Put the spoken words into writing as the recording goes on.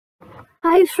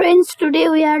Hi friends, today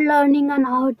we are learning on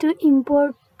how to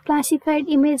import classified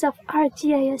image of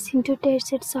Arcgis into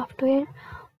Terrset software.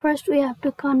 First we have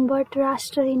to convert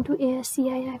raster into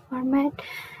ASCII format,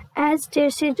 as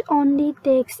Terrset only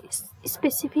takes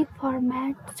specific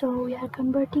format, so we are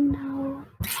converting now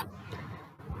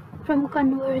from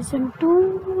conversion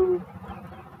to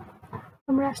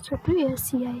from raster to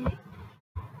ASCII.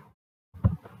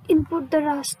 Input the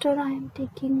raster. I am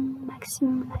taking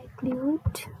maximum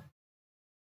likelihood.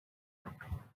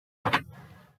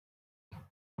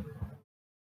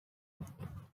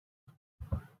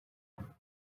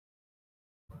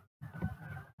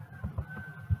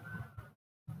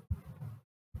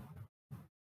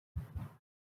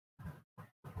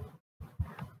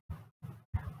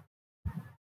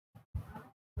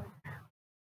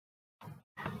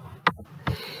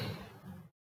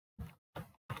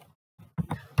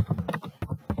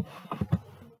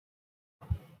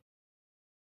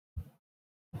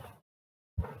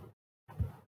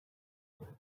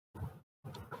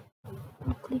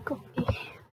 Click OK.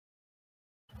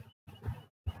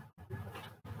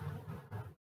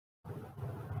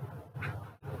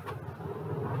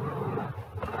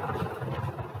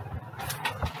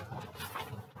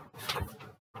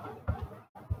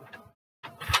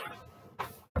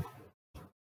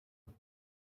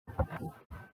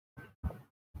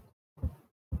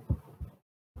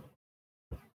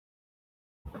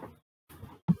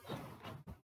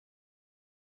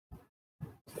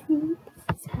 See,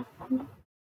 this is happening.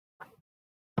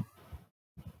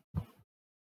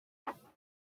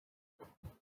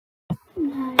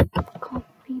 I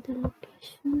copy the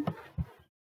location.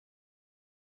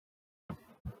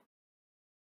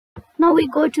 Now we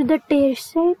go to the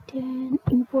Terrset and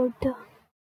import the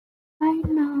file.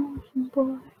 Now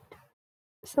import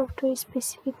software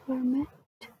specific format,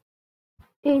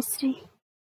 SD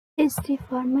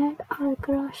format, arc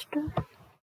raster.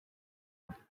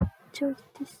 Choose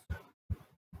this.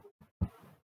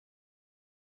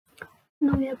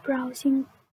 Now we are browsing,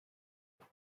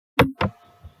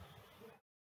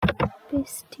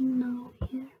 pasting now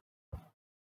here.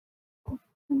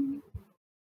 Open.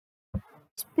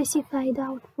 Specify the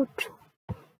output.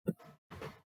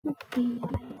 Okay,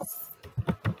 guys.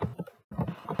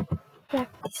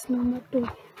 Practice number 2.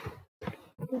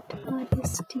 Put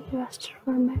SD raster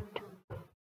format.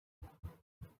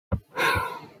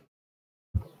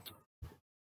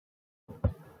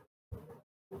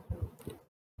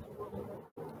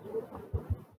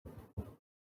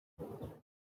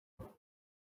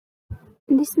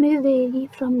 This may vary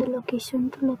from the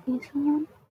location to location,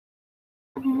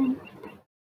 and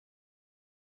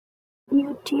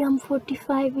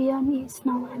UTM-45 is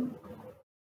now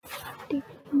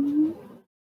taking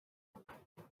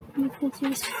because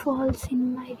it falls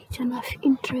in my region of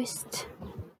interest.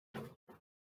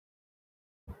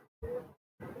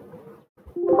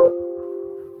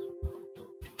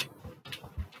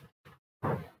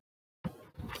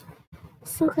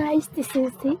 So guys, this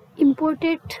is the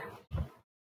imported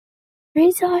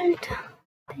result.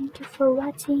 Thank you for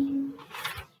watching.